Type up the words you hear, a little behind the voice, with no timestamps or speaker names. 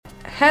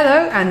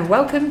Hello and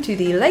welcome to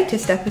the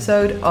latest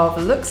episode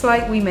of Looks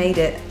Like We Made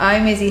It.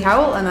 I'm Izzy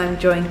Howell and I'm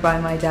joined by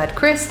my dad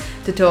Chris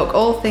to talk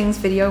all things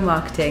video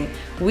marketing.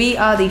 We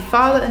are the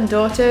father and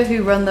daughter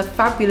who run the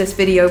fabulous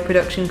video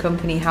production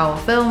company Howell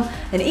Film,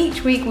 and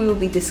each week we will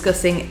be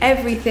discussing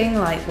everything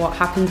like what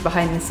happens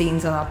behind the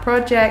scenes on our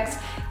projects,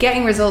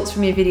 getting results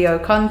from your video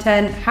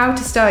content, how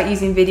to start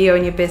using video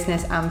in your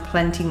business, and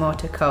plenty more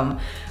to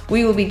come.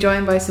 We will be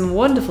joined by some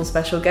wonderful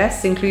special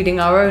guests, including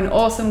our own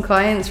awesome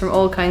clients from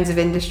all kinds of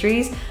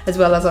industries, as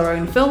well as our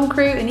own film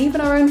crew and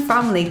even our own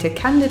family to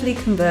candidly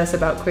converse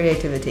about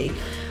creativity.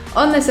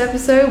 On this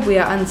episode, we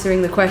are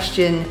answering the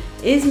question,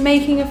 is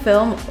making a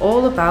film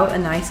all about a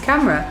nice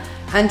camera?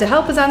 And to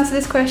help us answer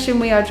this question,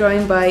 we are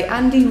joined by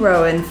Andy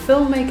Rowan,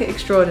 filmmaker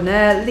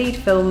extraordinaire, lead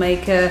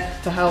filmmaker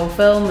for Howell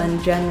Film,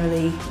 and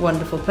generally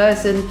wonderful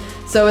person.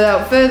 So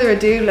without further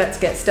ado, let's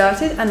get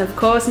started. And of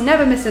course,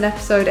 never miss an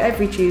episode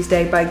every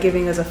Tuesday by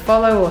giving us a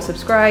follow or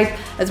subscribe,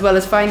 as well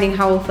as finding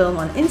Howell Film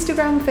on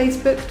Instagram,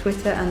 Facebook,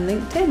 Twitter, and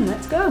LinkedIn.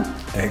 Let's go.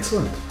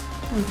 Excellent.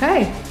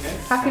 Okay.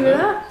 Happy with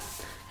that?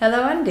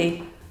 Hello,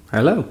 Andy.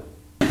 Hello.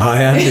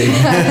 Hi, Andy.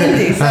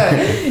 Andy,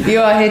 so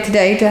you are here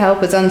today to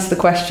help us answer the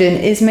question,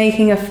 is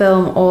making a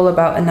film all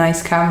about a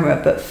nice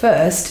camera? But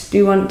first, do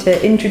you want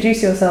to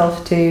introduce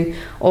yourself to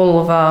all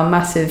of our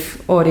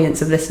massive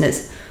audience of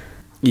listeners?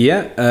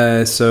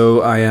 Yeah,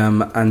 so I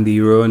am Andy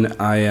Rowan.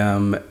 I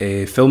am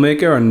a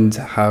filmmaker and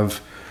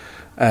have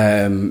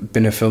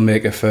been a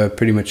filmmaker for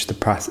pretty much the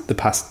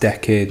past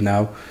decade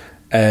now.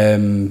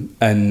 And,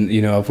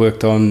 you know, I've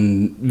worked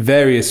on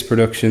various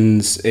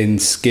productions in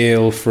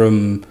scale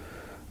from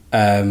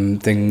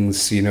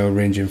things, you know,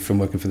 ranging from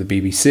working for the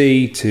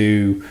BBC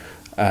to,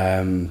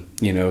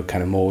 you know,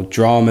 kind of more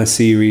drama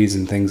series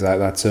and things like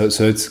that. So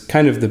it's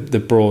kind of the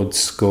broad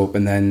scope.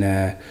 And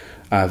then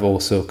I've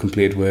also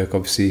completed work,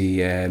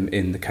 obviously,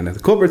 in the kind of the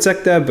corporate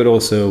sector, but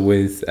also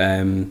with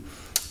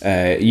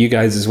you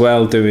guys as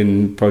well,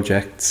 doing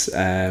projects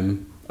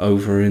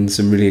over in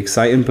some really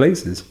exciting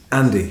places.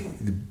 Andy,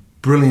 the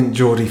brilliant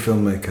Geordie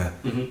filmmaker.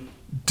 Mm-hmm.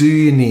 Do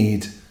you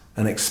need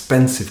an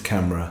expensive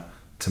camera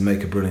to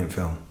make a brilliant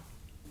film?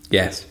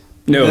 Yes.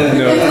 No,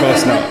 of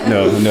course not.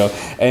 No.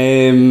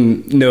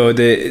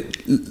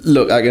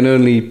 Look, I can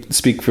only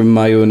speak from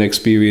my own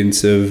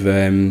experience of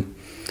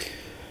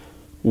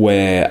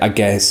where I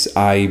guess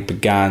I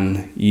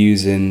began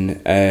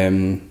using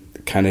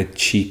kind of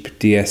cheap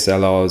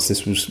DSLRs.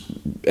 This was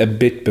a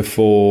bit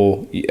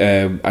before,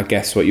 I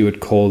guess, what you would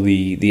call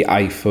the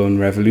iPhone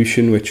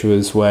revolution, which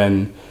was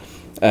when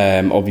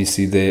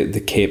obviously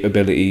the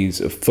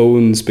capabilities of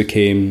phones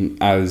became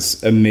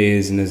as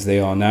amazing as they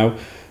are now.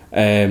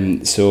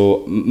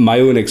 So my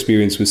own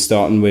experience was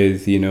starting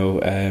with, you know,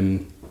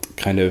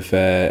 kind of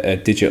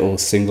digital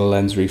single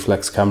lens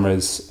reflex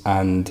cameras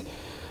and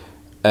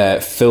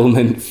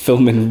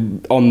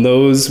filming on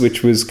those,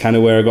 which was kind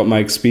of where I got my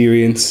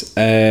experience.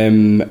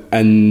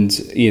 And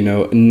you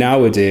know,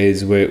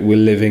 nowadays we're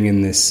living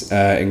in this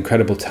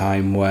incredible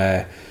time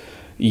where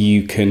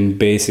you can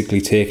basically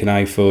take an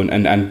iPhone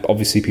and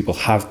obviously people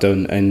have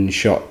done and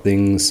shot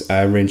things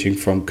ranging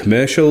from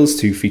commercials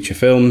to feature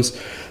films.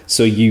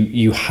 So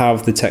you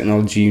have the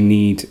technology you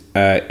need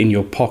in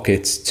your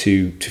pockets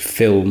to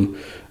film.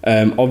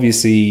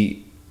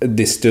 Obviously,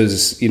 this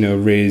does, you know,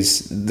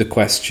 raise the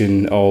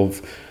question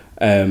of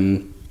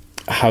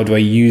how do I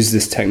use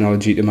this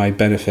technology to my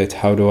benefit?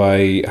 How do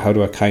I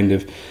kind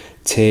of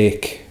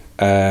take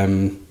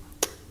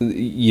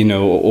you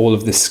know, all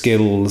of the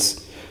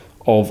skills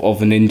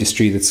of an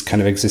industry that's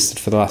kind of existed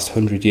for the last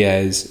 100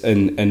 years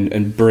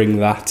and bring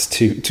that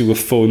to a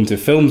phone to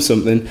film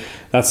something?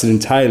 That's an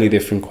entirely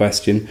different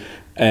question,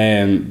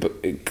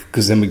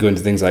 because then we go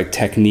into things like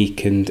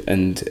technique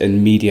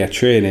and media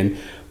training.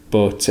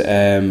 But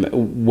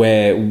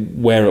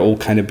where it all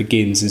kind of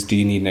begins is, do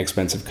you need an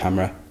expensive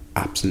camera?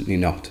 Absolutely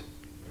not.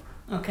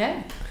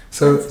 Okay.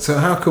 So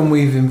how come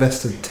we've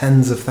invested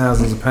tens of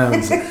thousands of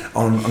pounds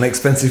on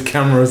expensive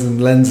cameras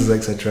and lenses,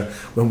 etc.,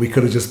 when we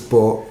could have just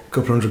bought a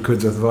couple $100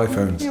 worth of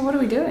iPhones? Yeah, what are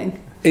we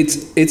doing?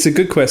 It's a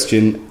good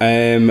question,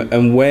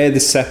 and where the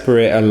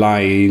separator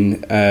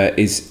line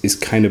is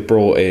kind of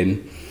brought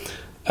in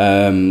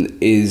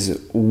is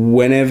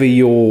whenever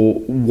you're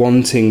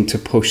wanting to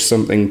push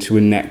something to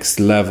a next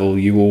level,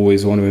 you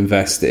always want to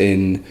invest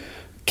in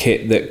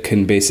kit that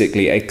can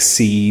basically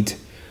exceed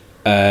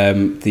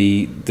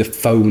the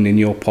phone in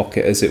your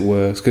pocket, as it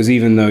were. Because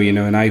even though, you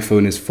know, an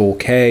iPhone is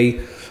 4K,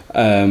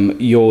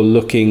 you're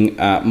looking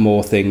at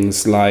more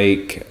things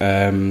like,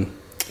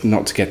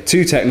 not to get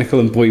too technical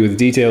and bore you with the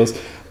details,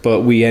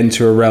 but we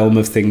enter a realm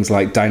of things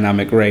like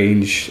dynamic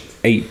range,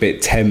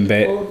 8-bit,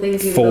 10-bit,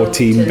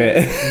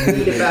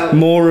 14-bit.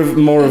 more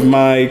of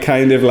my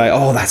kind of like,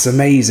 oh, that's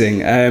amazing.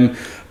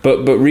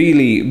 But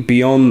really,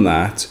 beyond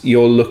that,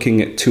 you're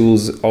looking at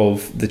tools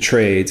of the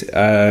trade.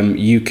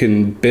 You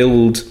can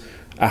build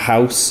a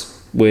house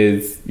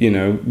with, you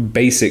know,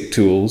 basic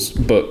tools,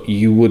 but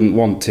you wouldn't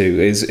want to.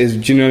 Do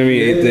you know what I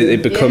mean?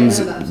 It becomes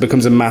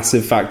a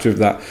massive factor of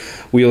that.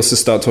 We also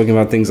start talking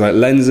about things like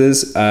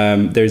lenses.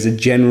 There's a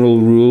general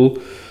rule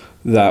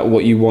that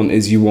what you want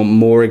is you want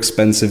more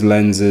expensive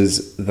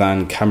lenses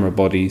than camera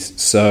bodies.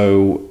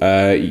 So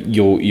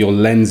your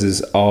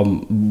lenses are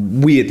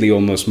weirdly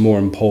almost more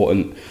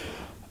important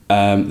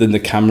than the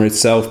camera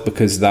itself,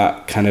 because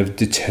that kind of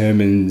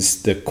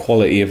determines the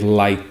quality of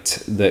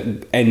light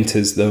that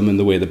enters them and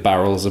the way the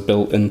barrels are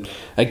built. And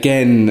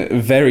again,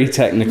 very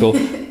technical,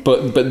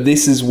 but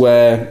this is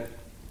where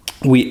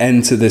we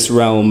enter this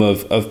realm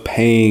of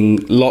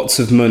paying lots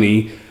of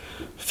money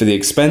for the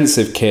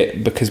expensive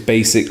kit, because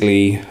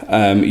basically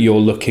you're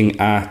looking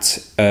at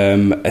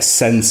a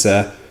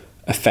sensor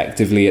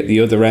effectively at the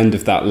other end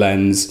of that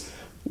lens,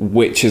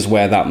 which is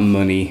where that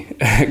money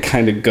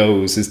kind of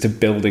goes, is to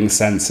building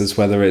sensors,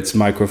 whether it's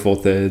Micro Four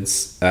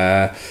Thirds,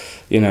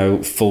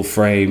 full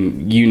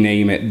frame, you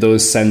name it.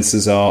 Those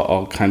sensors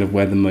are kind of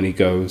where the money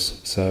goes.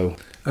 So.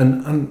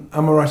 And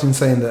am I right in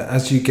saying that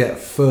as you get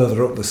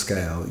further up the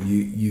scale,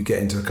 you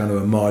get into a kind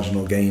of a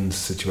marginal gains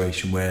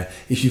situation where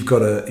if you've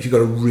got a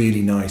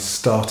really nice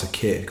starter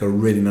kit, got a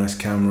really nice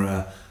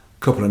camera, a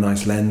couple of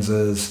nice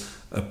lenses,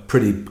 a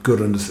pretty good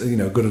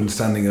good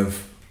understanding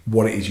of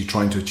what it is you're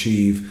trying to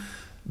achieve,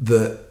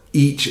 that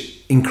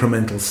each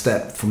incremental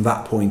step from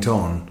that point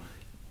on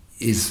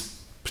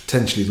is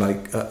potentially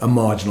like a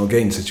marginal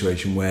gain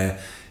situation where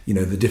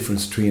the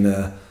difference between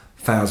a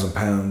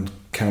 £1,000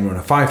 camera and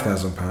a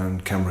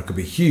 £5,000 camera could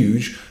be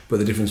huge, but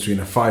the difference between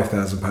a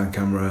 £5,000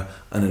 camera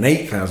and an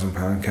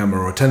 £8,000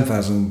 camera or a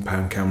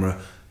 £10,000 camera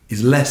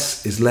is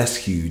less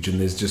huge,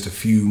 and there's just a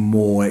few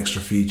more extra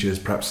features,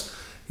 perhaps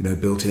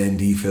built-in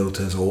ND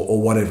filters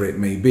or whatever it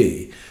may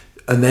be.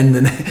 And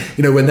then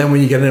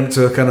when you get up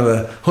to a kind of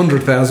a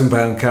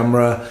 £100,000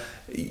 camera,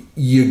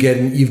 you've got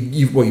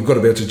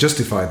to be able to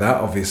justify that,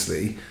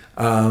 obviously,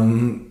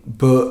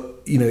 but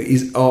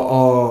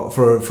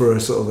for a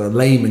sort of a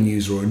layman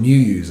user or a new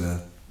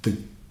user,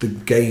 the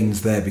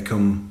gains there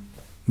become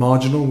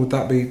marginal. Would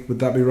that be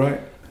right?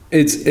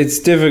 It's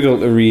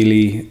difficult to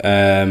really,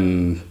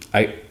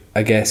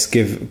 I guess,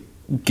 give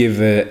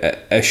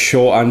a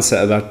short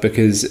answer to that,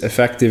 because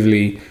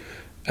effectively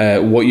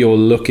what you're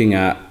looking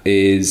at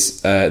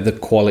is the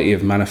quality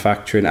of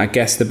manufacturing. I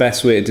guess the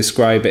best way to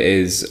describe it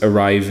is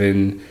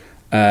arriving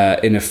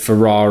in a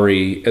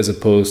Ferrari as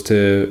opposed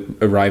to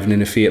arriving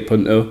in a Fiat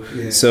Punto.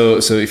 Yeah. So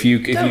if you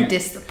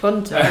diss the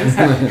Puntos.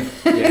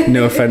 Yeah,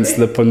 no offense to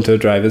the Punto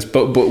drivers,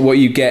 but what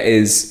you get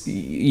is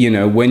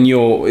when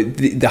you're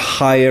the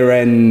higher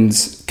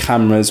end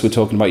cameras, we're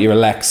talking about your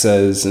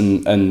Alexas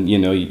and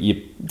your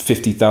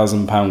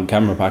 £50,000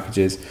 camera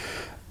packages.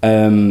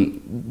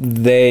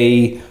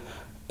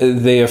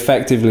 They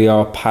effectively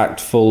are packed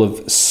full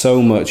of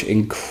so much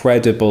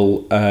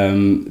incredible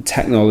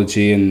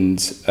technology and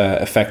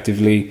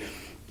effectively,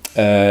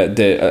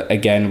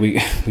 again,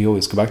 we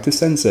always go back to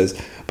sensors,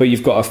 but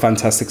you've got a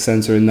fantastic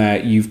sensor in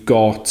there. You've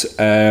got,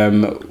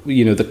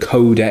 the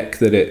codec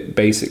that it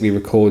basically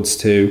records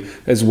to,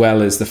 as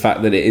well as the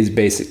fact that it is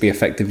basically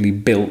effectively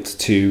built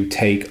to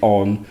take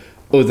on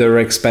other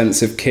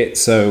expensive kit.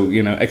 So,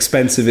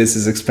 expensive is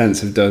as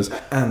expensive does.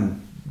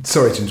 And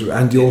sorry to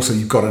interrupt. And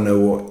you've got to know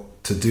what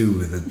to do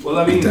with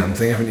the damn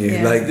thing, haven't you?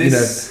 Yeah.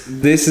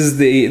 This is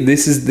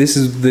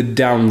the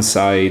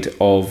downside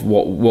of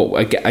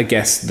what I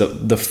guess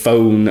the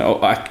phone,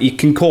 or you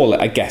can call it,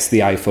 I guess, the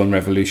iPhone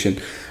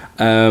revolution,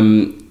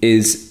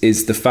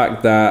 is the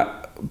fact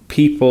that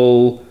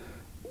people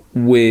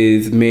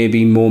with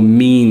maybe more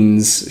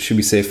means, should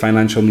we say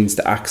financial means,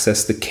 to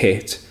access the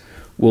kit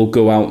will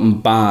go out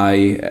and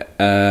buy,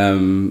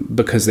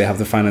 because they have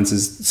the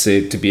finances,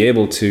 say, to be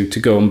able to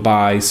go and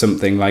buy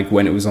something like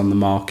when it was on the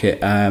market,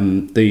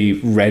 the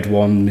Red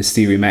One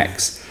Mysterium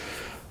X,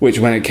 which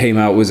when it came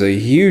out was a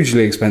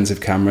hugely expensive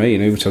camera.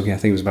 We're talking, I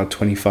think it was about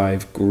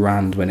 25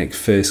 grand when it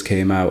first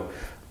came out.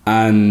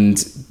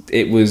 And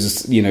it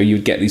was,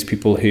 you'd get these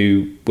people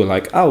who were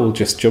like, I'll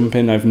just jump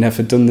in, I've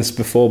never done this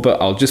before, but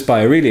I'll just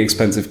buy a really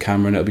expensive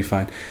camera and it'll be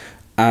fine.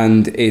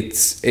 And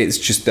that's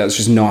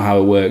just not how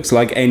it works.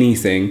 Like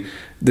anything,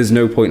 there's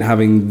no point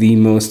having the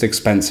most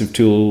expensive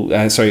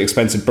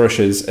expensive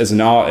brushes as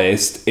an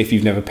artist if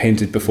you've never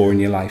painted before in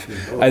your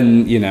life.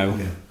 And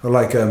Well,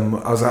 like I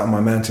was out on my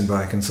mountain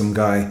bike and some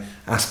guy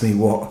asked me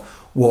what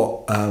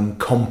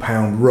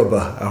compound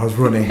rubber I was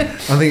running.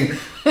 I think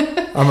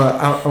I'm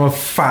a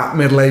fat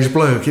middle-aged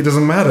bloke. It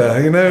doesn't matter,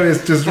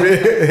 It's just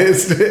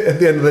it's at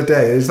the end of the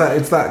day, it's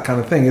that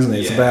kind of thing, isn't it?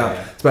 It's about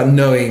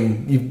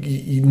knowing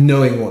you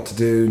knowing what to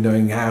do,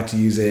 knowing how to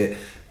use it,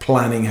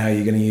 planning how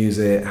you're going to use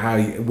it,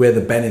 where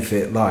the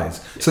benefit lies.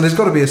 So there's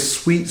got to be a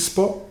sweet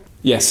spot.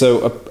 Yeah.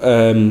 So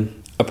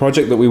a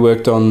project that we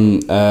worked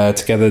on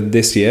together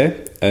this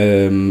year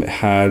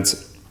had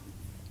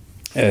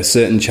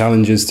certain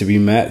challenges to be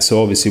met.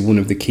 So obviously one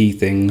of the key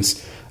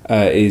things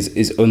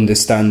is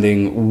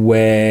understanding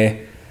where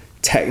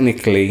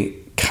technically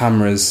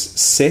cameras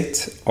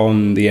sit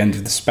on the end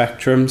of the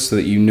spectrum, so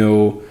that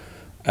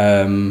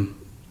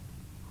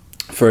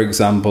for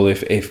example,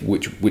 if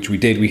which we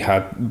did, we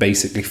had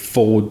basically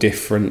 4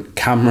 different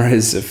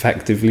cameras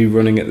effectively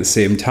running at the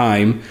same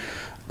time.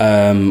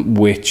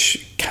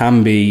 which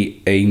can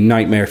be a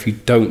nightmare if you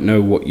don't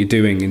know what you're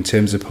doing in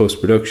terms of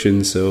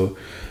post-production. So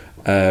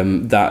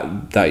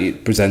that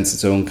it presents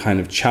its own kind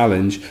of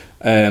challenge.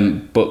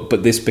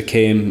 But this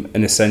became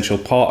an essential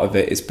part of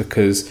it, is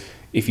because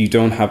if you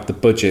don't have the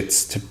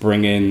budgets to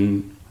bring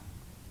in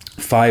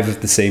 5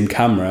 of the same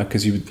camera,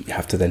 because you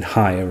have to then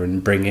hire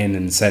and bring in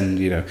and send,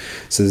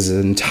 so there's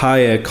an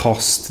entire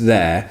cost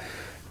there.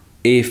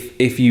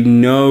 If you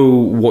know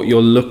what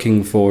you're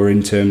looking for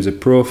in terms of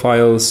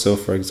profiles, so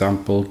for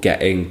example,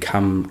 getting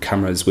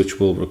cameras which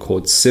will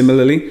record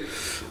similarly,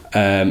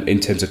 in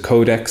terms of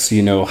codecs,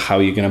 you know how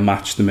you're going to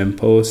match them in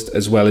post,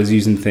 as well as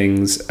using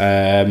things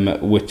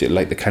which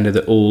like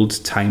the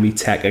old timey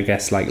tech, I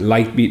guess, like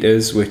light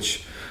meters,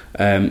 which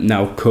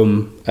now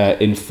come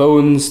in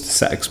phones to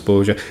set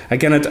exposure.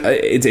 Again,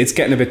 it's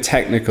getting a bit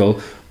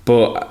technical,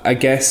 but I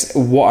guess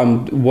what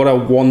I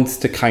want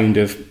to kind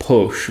of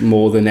push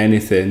more than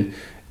anything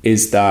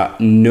is that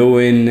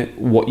knowing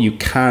what you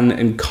can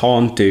and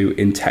can't do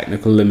in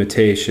technical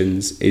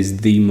limitations is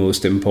the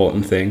most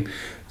important thing.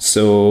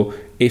 So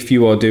if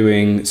you are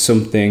doing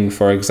something,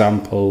 for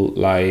example,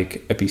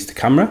 like a Vista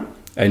camera,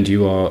 and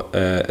you are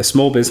a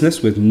small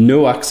business with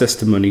no access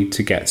to money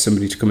to get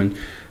somebody to come and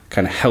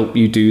kind of help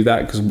you do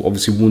that, because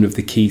obviously one of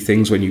the key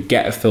things when you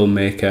get a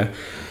filmmaker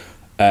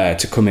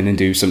to come in and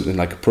do something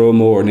like a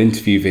promo or an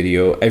interview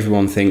video,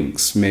 everyone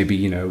thinks maybe,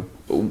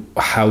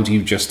 how do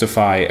you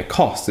justify a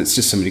cost? It's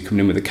just somebody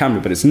coming in with a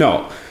camera, but it's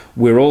not.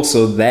 We're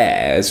also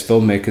there as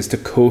filmmakers to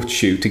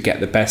coach you, to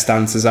get the best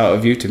answers out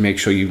of you, to make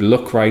sure you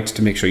look right,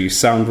 to make sure you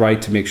sound right,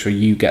 to make sure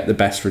you get the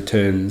best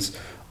returns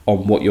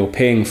on what you're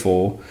paying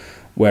for.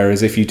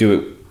 Whereas if you do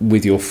it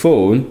with your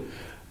phone,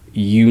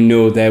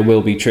 there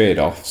will be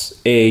trade-offs.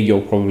 You're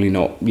probably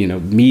not,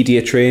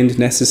 media trained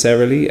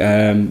necessarily.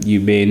 You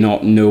may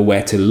not know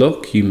where to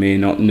look. You may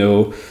not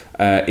know,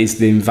 is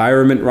the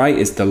environment right?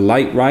 Is the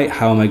light right?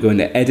 How am I going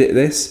to edit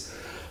this?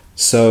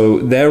 So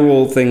they're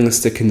all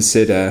things to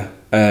consider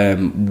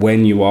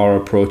when you are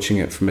approaching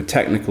it from a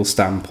technical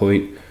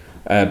standpoint.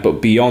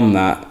 But beyond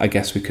that, I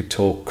guess we could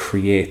talk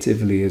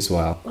creatively as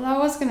well. Well, I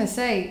was going to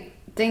say,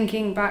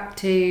 thinking back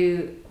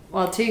to,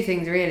 two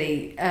things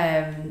really.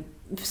 I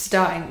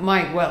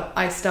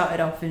started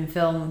off in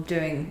film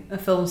doing a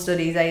film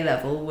studies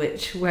A-level,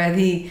 where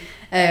the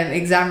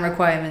exam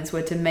requirements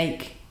were to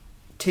make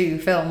 2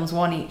 films,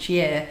 one each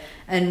year,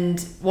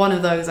 and one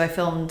of those I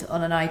filmed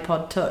on an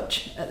iPod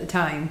Touch at the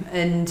time,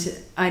 and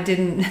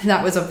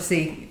that was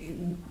obviously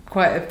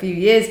quite a few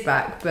years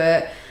back,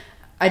 but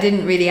I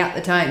didn't really at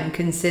the time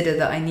consider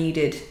that I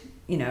needed,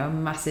 a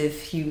massive,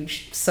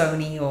 huge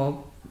Sony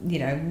or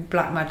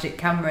Blackmagic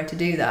camera to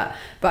do that.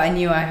 But I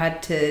knew I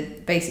had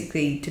to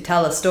basically to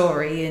tell a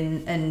story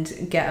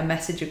and get a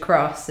message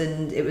across,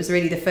 and it was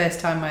really the first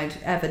time I'd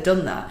ever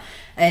done that.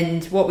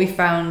 And what we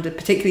found,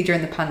 particularly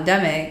during the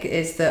pandemic,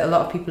 is that a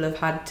lot of people have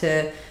had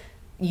to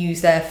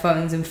use their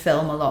phones and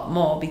film a lot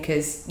more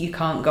because you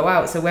can't go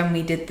out. So when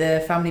we did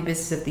the Family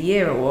Business of the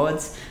Year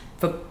Awards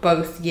for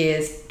both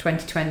years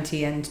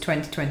 2020 and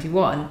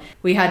 2021,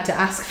 we had to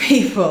ask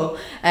people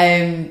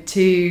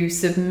to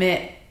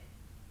submit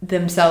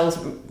themselves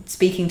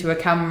speaking to a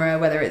camera,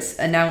 whether it's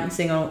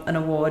announcing an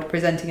award,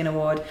 presenting an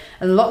award,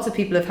 and lots of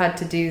people have had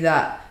to do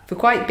that for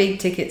quite big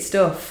ticket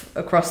stuff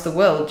across the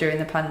world during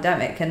the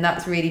pandemic, and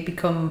that's really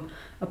become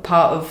a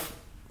part of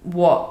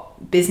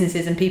what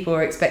businesses and people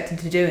are expected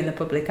to do in the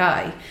public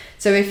eye.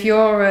 So if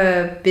you're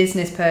a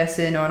business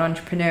person or an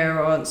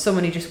entrepreneur or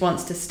someone who just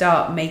wants to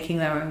start making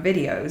their own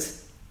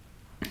videos,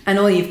 and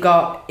all you've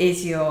got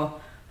is your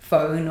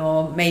phone,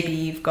 or maybe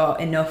you've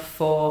got enough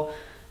for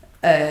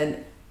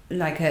an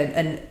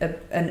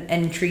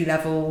entry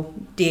level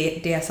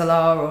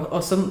DSLR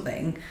or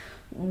something,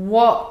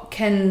 what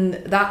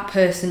can that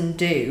person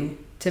do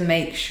to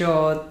make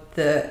sure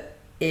that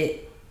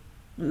it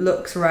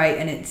looks right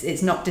and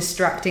it's not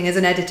distracting? As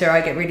an editor, I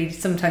get really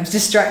sometimes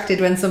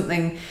distracted when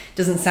something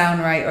doesn't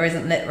sound right or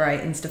isn't lit right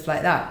and stuff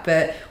like that.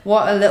 But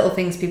what are little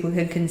things people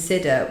can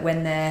consider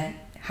when they're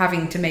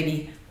having to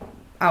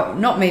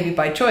not maybe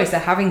by choice, they're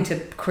having to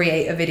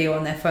create a video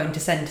on their phone to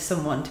send to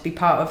someone to be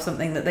part of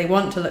something that they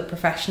want to look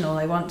professional,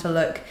 they want to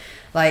look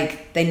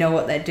like they know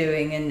what they're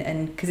doing,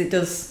 and because it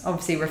does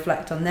obviously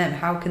reflect on them.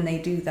 How can they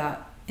do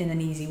that in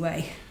an easy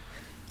way?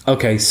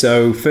 Okay,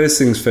 so first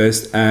things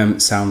first,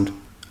 sound.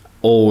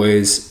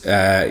 Always,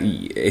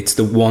 it's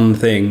the one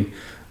thing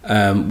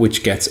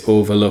which gets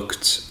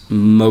overlooked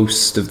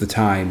most of the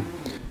time.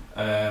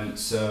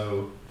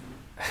 So...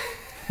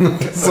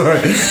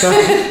 Sorry,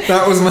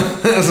 that was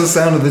the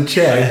sound of the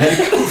chair.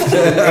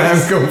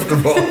 I'm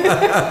comfortable.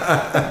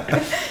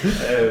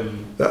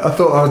 I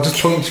thought I would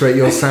just punctuate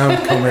your sound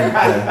comment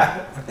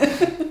there.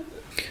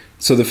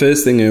 So the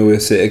first thing I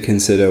always say to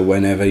consider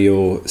whenever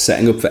you're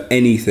setting up for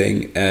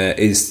anything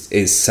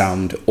is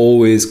sound.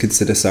 Always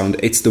consider sound.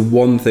 It's the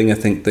one thing I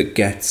think that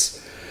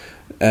gets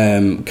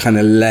kind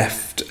of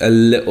left a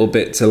little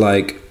bit to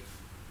like,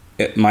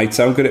 it might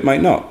sound good, it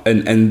might not.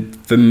 And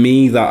for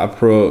me, that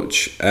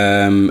approach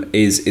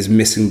is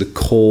missing the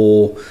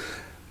core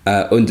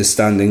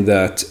understanding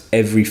that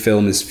every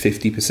film is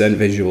 50%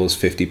 visuals,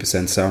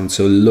 50% sound.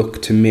 So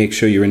look to make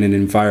sure you're in an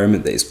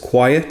environment that is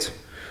quiet,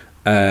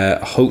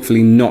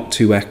 hopefully not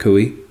too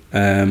echoey,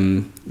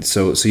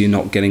 so you're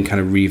not getting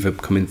kind of reverb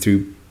coming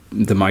through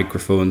the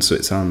microphone, so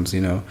it sounds,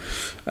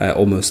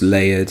 almost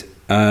layered.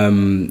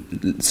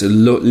 So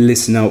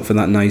listen out for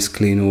that nice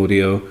clean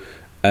audio.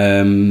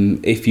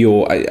 If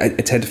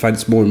I tend to find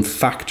it's more in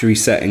factory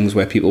settings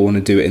where people want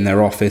to do it in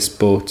their office,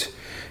 but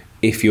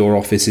if your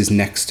office is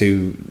next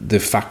to the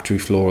factory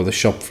floor or the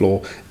shop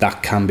floor,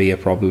 that can be a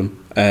problem.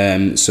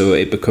 So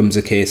it becomes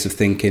a case of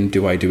thinking,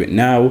 do I do it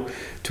now?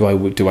 Do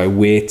I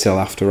wait till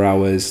after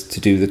hours to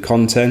do the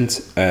content?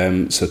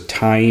 So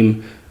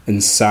time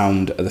and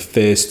sound are the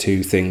first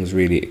two things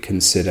really to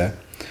consider.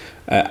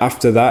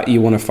 After that, you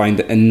want to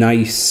find a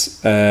nice,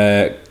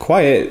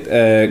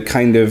 quiet,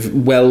 kind of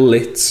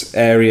well-lit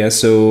area.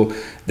 So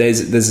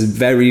there's a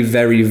very,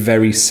 very,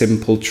 very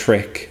simple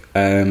trick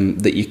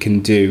that you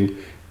can do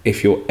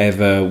if you're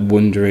ever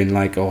wondering,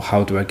 like, oh,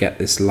 how do I get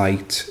this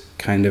light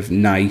kind of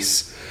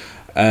nice?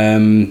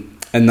 And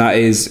that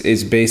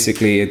is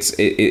basically,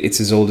 it's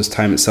as old as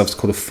time itself. It's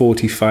called a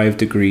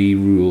 45-degree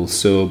rule.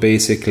 So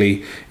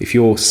basically, if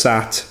you're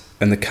sat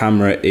and the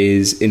camera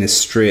is in a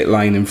straight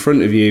line in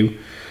front of you,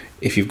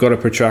 if you've got a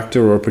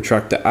protractor or a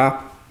protractor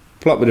app,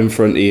 plop it in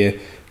front of you,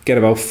 get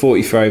about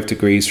 45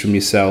 degrees from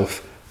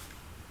yourself,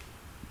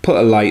 put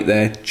a light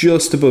there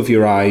just above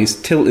your eyes,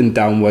 tilting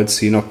downwards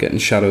so you're not getting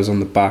shadows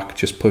on the back,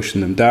 just pushing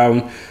them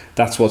down.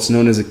 That's what's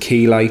known as a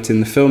key light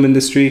in the film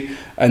industry.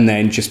 And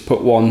then just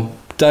put one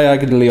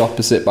diagonally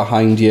opposite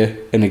behind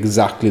you in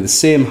exactly the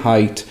same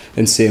height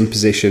and same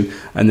position.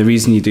 And the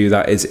reason you do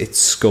that is it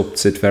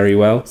sculpts it very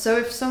well. So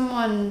if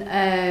someone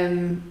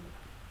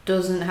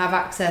doesn't have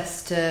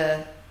access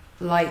to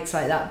lights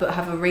like that but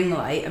have a ring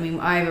light,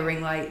 I have a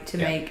ring light to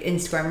make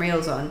Instagram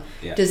reels on,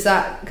 does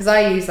that, because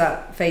I use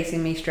that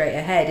facing me straight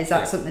ahead, is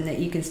that something that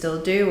you can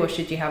still do, or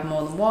should you have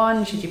more than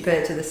one? Should you put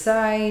it to the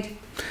side?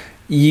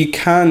 You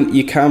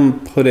can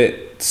put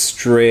it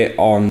straight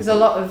on. There's a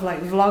lot of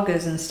like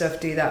vloggers and stuff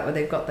do that, where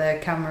they've got their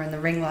camera and the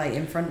ring light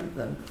in front of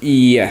them.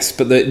 Yes,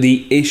 but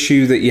the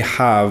issue that you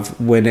have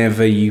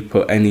whenever you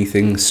put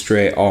anything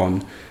straight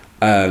on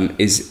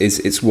is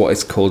it's what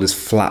is called as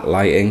flat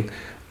lighting.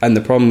 And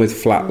the problem with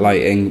flat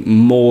lighting,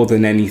 more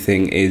than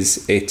anything,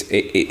 is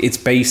it's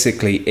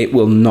basically, it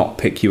will not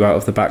pick you out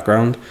of the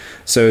background.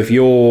 So if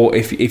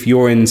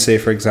you're in, say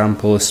for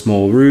example, a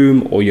small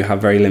room, or you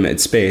have very limited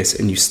space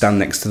and you stand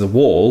next to the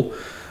wall,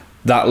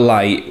 that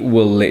light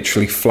will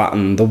literally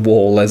flatten the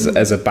wall as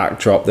a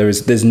backdrop.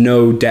 There's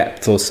no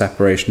depth or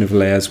separation of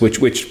layers,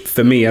 which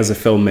for me as a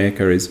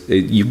filmmaker is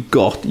you've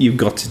got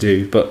to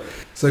do. But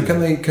so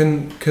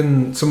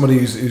can somebody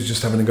who's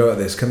just having a go at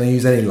this, can they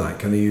use any light?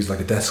 Can they use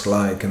like a desk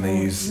light? Can they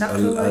use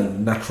a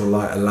natural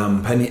light, a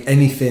lamp,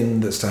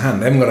 anything that's to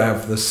hand? They haven't got to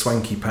have the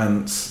swanky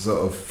pants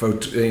sort of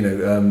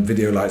photo,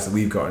 video lights that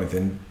we've got or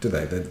anything, do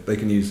they? They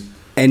can use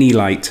any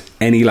light.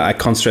 I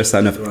can't stress that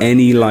enough. Right.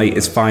 Any light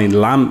is fine.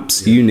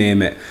 Lamps, you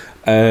name it.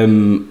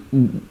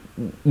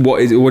 What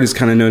is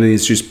kind of known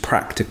as just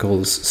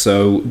practicals.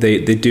 So they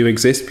do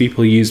exist.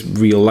 People use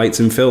real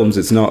lights in films.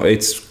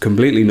 It's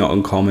completely not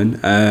uncommon.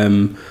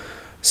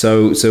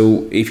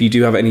 So if you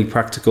do have any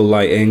practical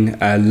lighting,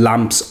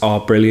 lamps are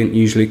brilliant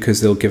usually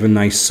because they'll give a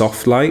nice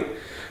soft light.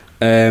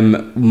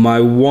 My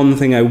one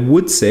thing I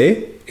would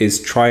say is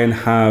try and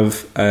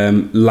have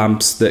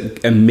lamps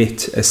that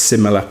emit a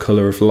similar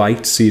colour of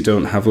light, so you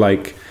don't have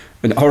like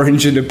an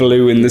orange and a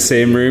blue in the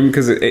same room,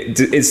 because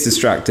it's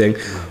distracting.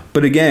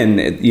 But again,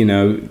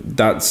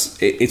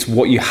 it's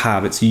what you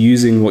have. It's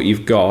using what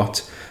you've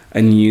got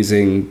and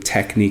using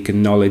technique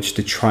and knowledge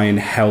to try and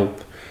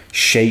help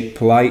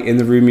shape light in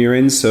the room you're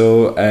in.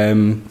 So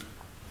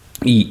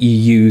you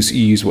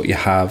use what you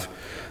have.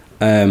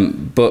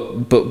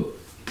 But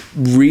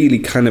really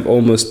kind of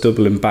almost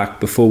doubling back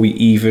before we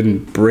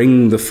even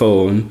bring the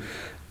phone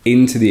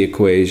into the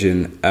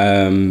equation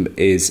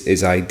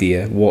is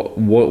idea.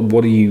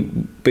 What are you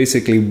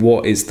basically,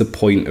 what is the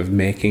point of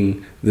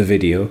making the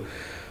video?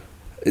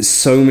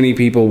 So many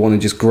people want to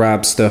just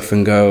grab stuff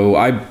and go,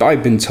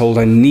 I've been told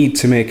I need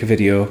to make a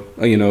video,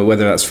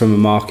 whether that's from a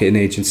marketing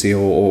agency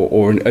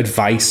or an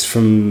advice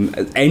from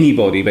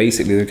anybody.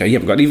 Basically they go, you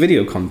haven't got any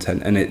video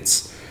content, and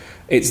it's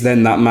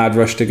then that mad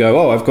rush to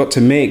go, I've got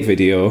to make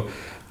video,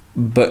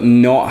 but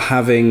not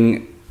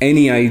having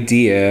any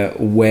idea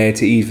where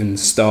to even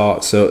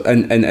start. So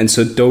and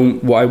so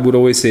what I would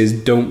always say is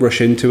don't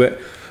rush into it,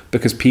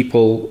 because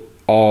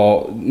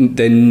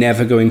they're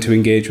never going to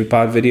engage with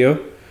bad video.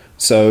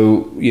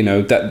 So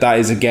that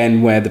is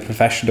again where the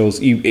professionals,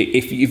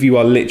 if you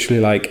are literally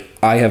like,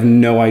 I have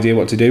no idea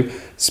what to do,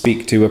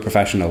 speak to a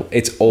professional.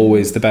 It's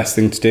always the best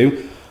thing to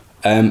do.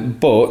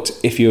 But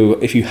if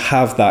you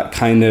have that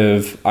kind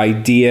of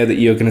idea that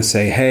you're going to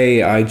say,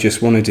 hey, I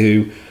just want to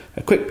do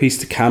a quick piece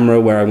to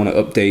camera where I want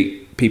to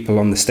update people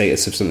on the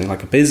status of something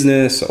like a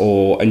business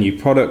or a new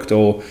product,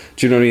 or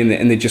do you know what I mean?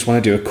 And they just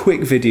want to do a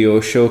quick video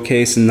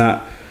showcase, and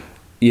that,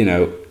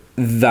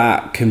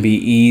 that can be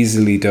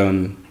easily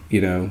done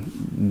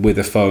with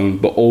a phone,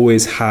 but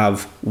always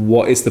have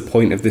what is the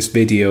point of this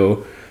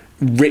video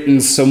written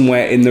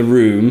somewhere in the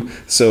room,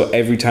 so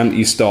every time that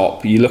you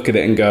stop, you look at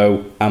it and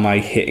go, am I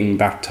hitting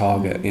that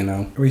target?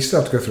 We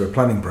still have to go through a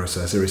planning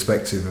process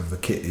irrespective of the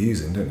kit you're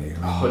using, don't you?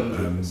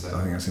 100%.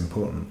 I think that's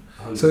important.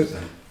 100%. So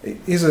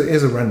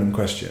here's a random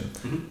question.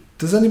 Mm-hmm.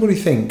 Does anybody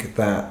think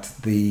that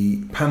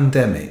the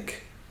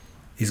pandemic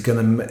is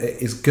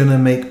gonna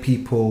make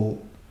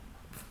people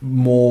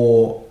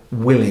more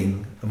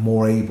willing and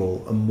more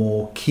able and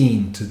more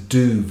keen to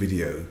do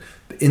video,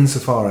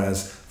 insofar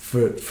as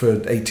for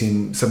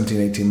 17,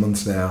 18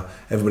 months now,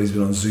 everybody's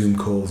been on Zoom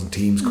calls and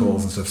Teams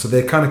calls and stuff, so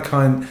they're kind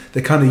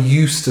of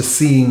used to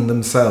seeing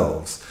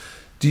themselves.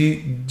 Do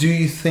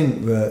you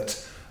think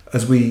that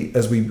as we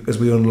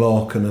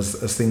unlock and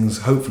as things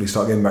hopefully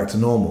start getting back to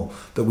normal,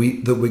 that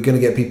we're going to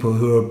get people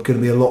who are going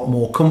to be a lot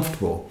more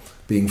comfortable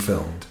being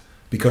filmed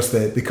because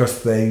they've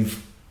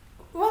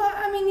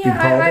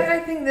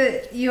I think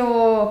that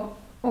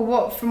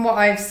from what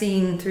I've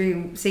seen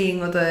through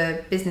seeing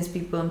other business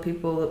people and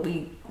people that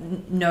we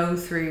know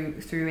through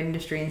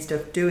industry and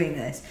stuff doing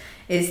this,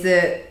 is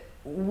that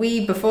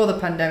we, before the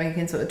pandemic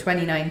in sort of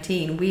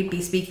 2019, we'd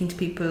be speaking to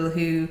people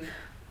who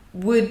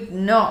would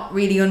not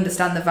really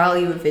understand the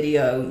value of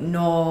video,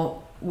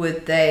 nor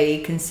would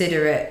they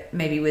consider it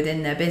maybe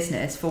within their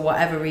business for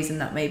whatever reason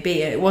that may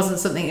be. It wasn't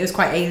something, it was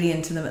quite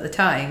alien to them at the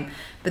time.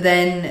 But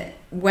then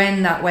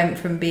when that went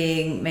from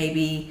being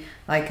maybe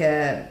like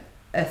a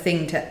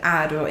thing to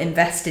add or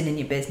invest in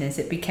your business,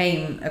 it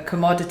became a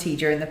commodity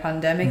during the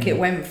pandemic. It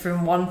went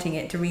from wanting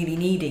it to really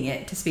needing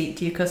it to speak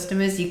to your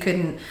customers. You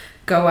couldn't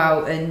go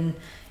out and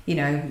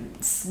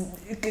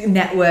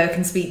network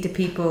and speak to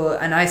people,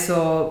 and I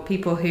saw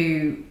people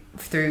who,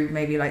 through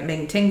maybe like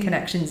LinkedIn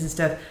connections and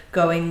stuff,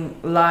 going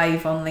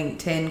live on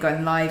LinkedIn,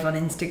 going live on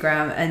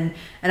Instagram, and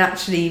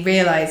actually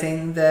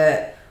realizing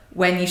that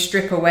when you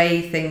strip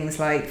away things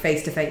like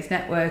face-to-face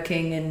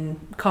networking and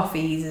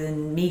coffees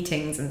and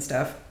meetings and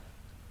stuff,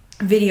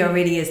 video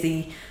really is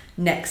the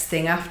next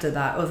thing after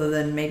that, other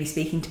than maybe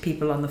speaking to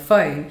people on the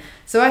phone.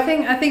 So I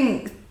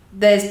think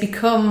there's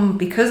become,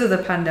 because of the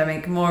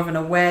pandemic, more of an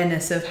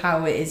awareness of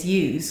how it is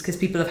used, because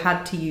people have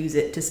had to use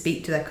it to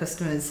speak to their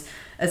customers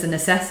as a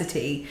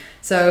necessity.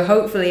 So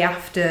hopefully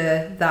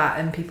after that,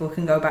 and people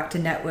can go back to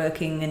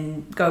networking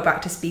and go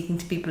back to speaking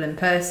to people in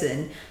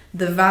person,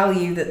 the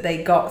value that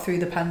they got through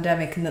the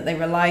pandemic and that they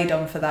relied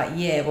on for that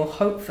year will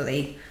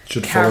hopefully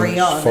carry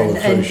on.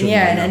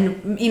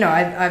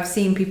 I've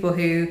seen people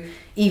who,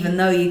 even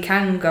though you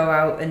can go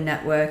out and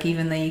network,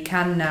 even though you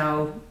can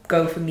now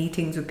go for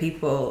meetings with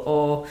people,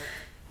 or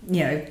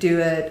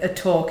do a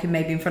talk and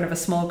maybe in front of a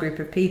small group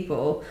of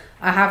people,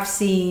 I have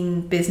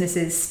seen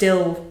businesses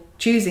still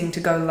choosing to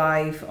go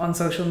live on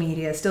social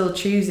media, still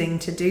choosing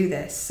to do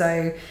this.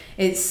 So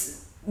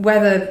it's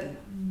whether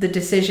the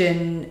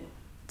decision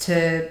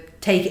to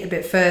take it a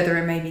bit further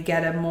and maybe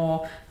get a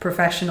more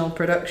professional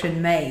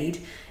production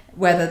made,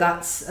 whether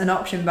that's an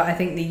option. But I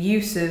think the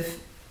use of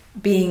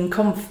being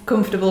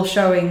comfortable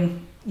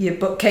showing your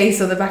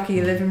bookcase or the back of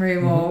your living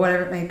room or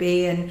whatever it may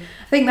be, and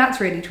I think that's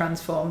really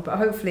transformed. But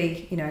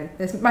hopefully, there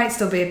might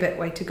still be a bit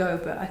way to go,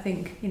 but I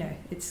think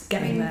it's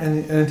getting there.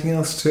 Anything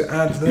else to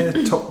add there?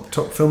 top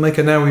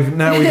filmmaker. Now we've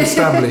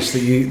established that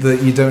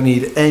you don't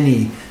need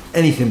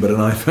anything but an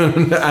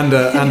iPhone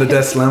and a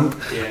desk lamp.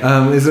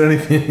 Yeah. Is there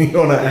anything you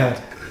want to add?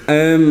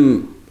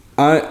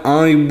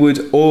 I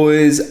would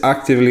always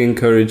actively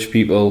encourage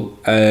people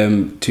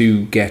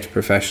to get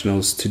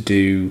professionals to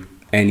do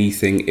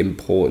anything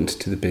important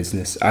to the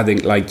business. I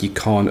think you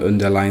can't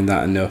underline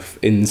that enough.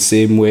 In the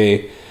same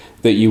way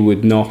that you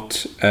would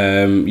not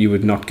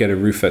get a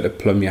roofer to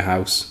plumb your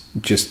house.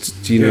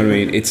 Just, do you know what I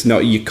mean? It's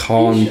not, you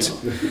can't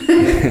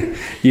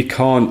you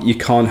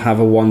can't have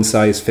a one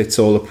size fits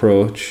all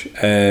approach.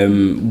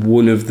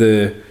 One of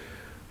the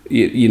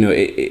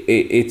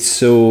it's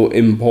so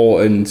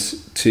important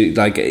to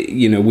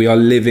we are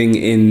living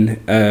in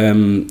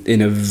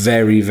a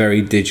very,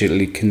 very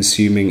digitally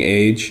consuming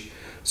age.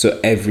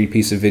 So every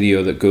piece of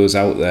video that goes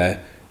out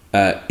there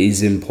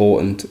is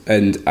important,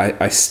 and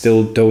I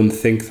still don't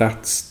think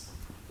that's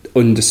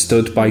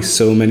understood by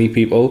so many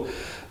people.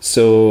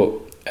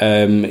 So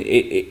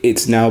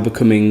it's now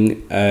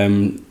becoming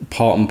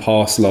part and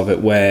parcel of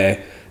it,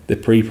 where the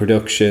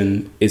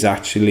pre-production is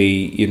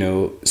actually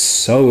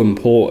so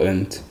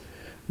important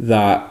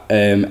that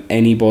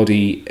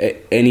anybody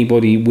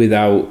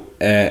without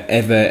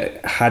ever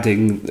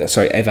having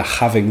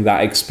that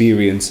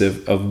experience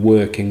of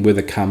working with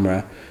a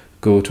camera,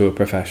 go to a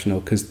professional,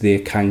 because they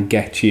can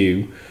get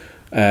you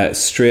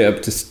straight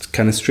up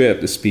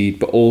to speed,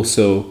 but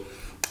also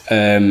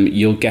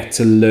you'll get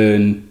to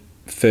learn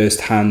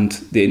firsthand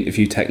the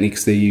interview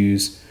techniques they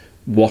use,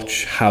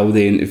 watch how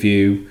they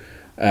interview,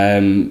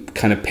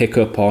 kind of pick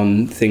up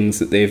on things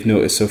that they've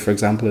noticed. So for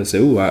example, I say,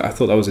 oh, I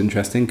thought that was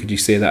interesting, could you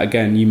say that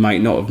again? You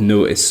might not have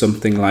noticed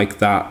something like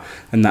that,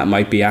 and that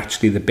might be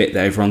actually the bit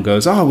that everyone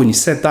goes, oh, when you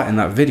said that in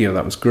that video,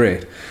 that was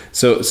great.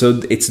 So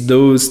it's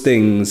those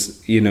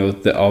things, you know,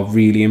 that are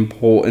really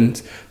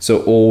important.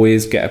 So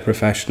always get a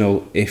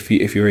professional if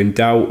you're in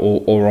doubt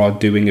or are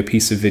doing a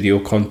piece of video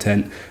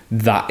content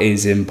that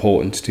is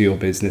important to your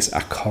business.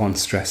 I can't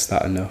stress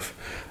that enough.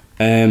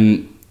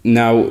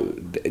 Now,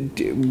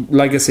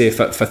 like I say,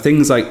 for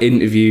things like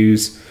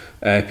interviews,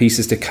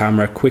 pieces to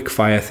camera, quick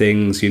fire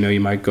things, you know,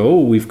 you might go, oh,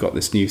 we've got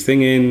this new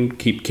thing in,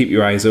 keep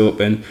your eyes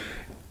open.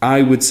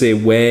 I would say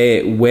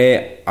where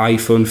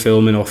iPhone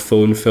filming or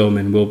phone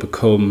filming will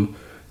become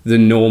the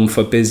norm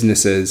for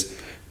businesses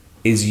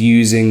is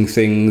using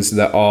things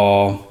that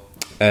are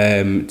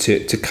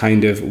to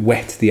kind of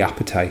whet the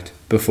appetite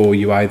before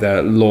you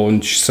either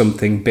launch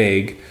something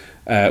big,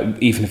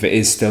 even if it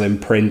is still in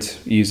print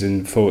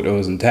using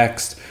photos and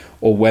text,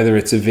 or whether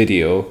it's a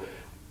video.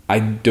 I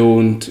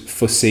don't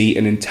foresee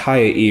an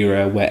entire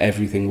era where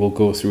everything will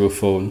go through a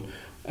phone,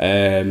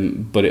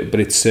 but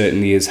it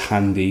certainly is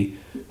handy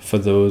for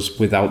those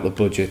without the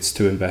budgets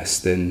to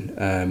invest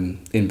in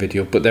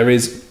video. But there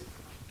is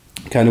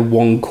kind of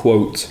one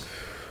quote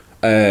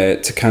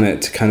to kind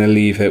of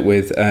leave it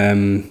with,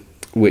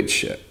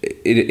 which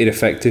it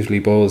effectively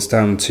boils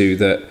down to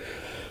that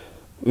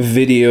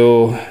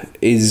video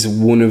is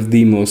one of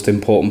the most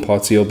important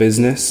parts of your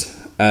business.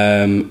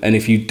 And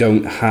if you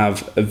don't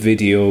have a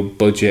video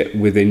budget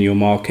within your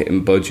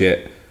marketing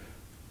budget,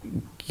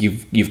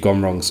 you've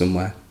gone wrong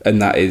somewhere. And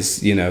that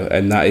is, you know,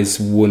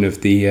 one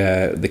of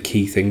the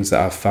key things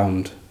that I've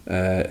found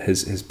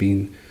has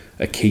been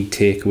a key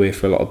takeaway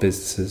for a lot of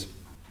businesses.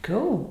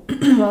 Cool.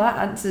 Well,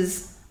 that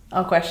answers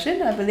our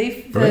question, I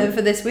believe,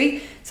 for this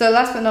week. So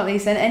last but not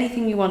least, then,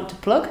 anything you want to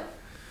plug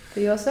for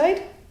your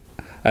side?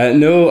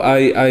 No,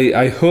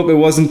 I hope it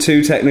wasn't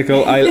too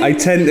technical. I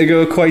tend to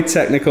go quite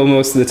technical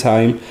most of the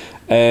time,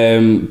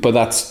 but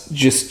that's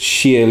just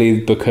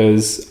sheerly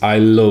because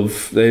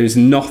there's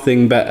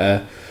nothing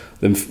better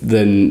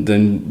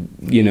than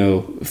you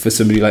know, for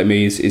somebody like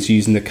me is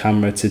using the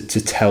camera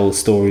to tell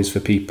stories for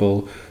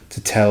people,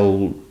 to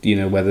tell, you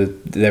know, whether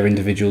they're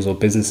individuals or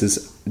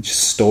businesses.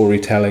 Just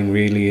storytelling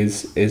really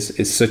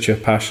is such a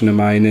passion of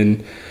mine,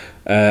 and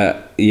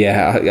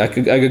I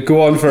could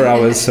go on for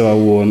hours, so I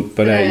won't.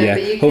 But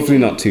hopefully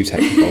not too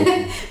technical.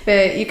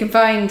 But you can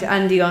find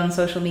Andy on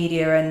social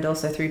media and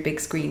also through big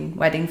screen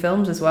wedding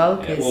films as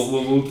well. Yeah,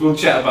 we'll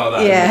chat about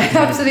that. Yeah,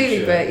 absolutely.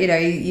 Sure. But you know,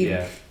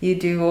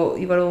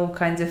 you've got all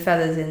kinds of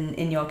feathers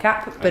in your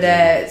cap.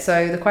 But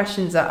so the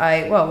questions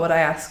that what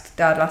I asked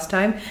Dad last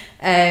time.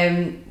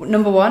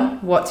 Number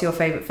one, what's your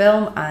favourite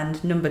film?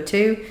 And number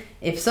two,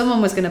 if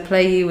someone was going to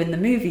play you in the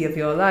movie of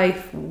your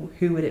life,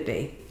 who would it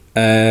be?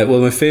 Well,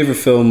 my favourite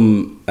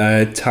film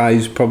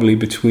ties probably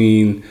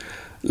between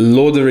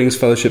Lord of the Rings,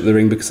 Fellowship of the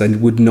Ring, because I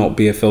would not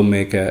be a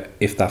filmmaker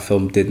if that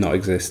film did not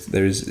exist.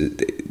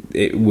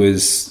 It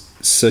was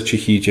such a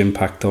huge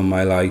impact on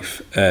my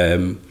life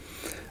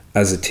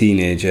as a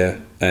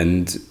teenager,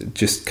 and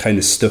just kind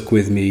of stuck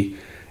with me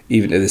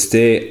even to this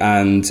day.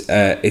 And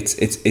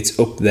it's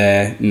up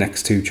there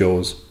next to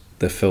Jaws,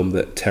 the film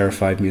that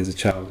terrified me as a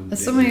child.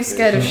 As someone who's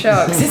scared of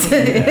sharks,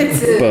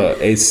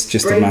 but it's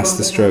just a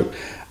masterstroke.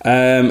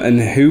 And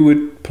who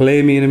would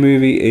play me in a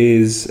movie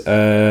is it's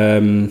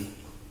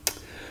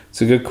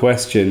a good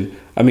question.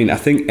 I mean, I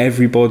think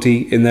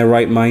everybody in their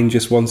right mind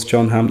just wants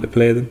John Hamm to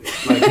play them.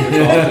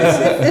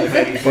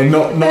 Well,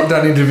 not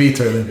Danny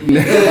DeVito then.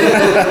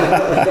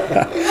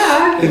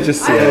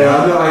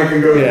 I can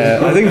go.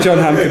 Yeah, I think John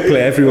Hamm could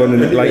play everyone,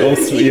 and like all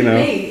three, you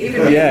know.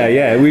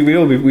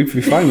 We'd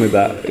be fine with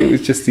that. It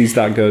was just he's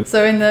that good.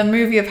 So in the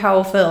movie of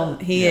Howell film,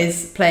 he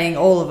is playing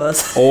all of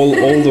us. All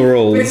the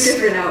roles. With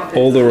different outfits.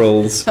 All the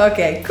roles.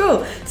 Okay,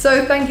 cool.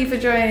 So thank you for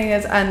joining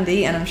us,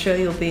 Andy, and I'm sure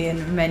you'll be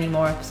in many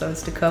more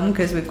episodes to come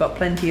because we've got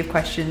plenty of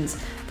questions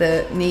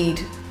that need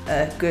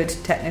a good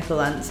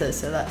technical answer.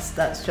 So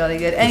that's jolly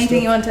good.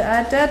 Anything you want to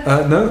add,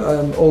 Dad? No,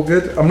 I'm all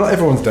good. I'm not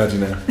everyone's dad, you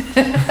know.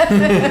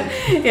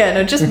 Yeah,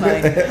 no, just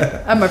mine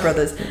and my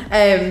brother's.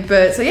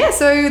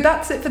 So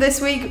that's it for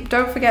this week.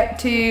 Don't forget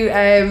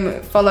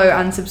to follow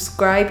and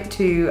subscribe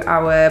to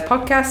our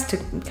podcast to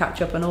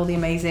catch up on all the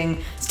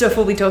amazing stuff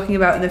we'll be talking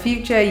about in the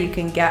future. You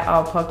can get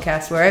our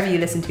podcast wherever you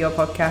listen to your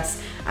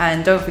podcasts,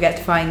 and don't forget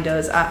to find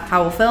us at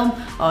Howell Film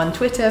on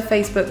Twitter,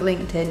 Facebook,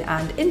 LinkedIn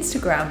and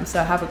Instagram.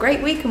 So have a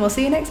great week, and we'll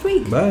see you next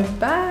week. Bye.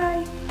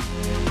 Bye.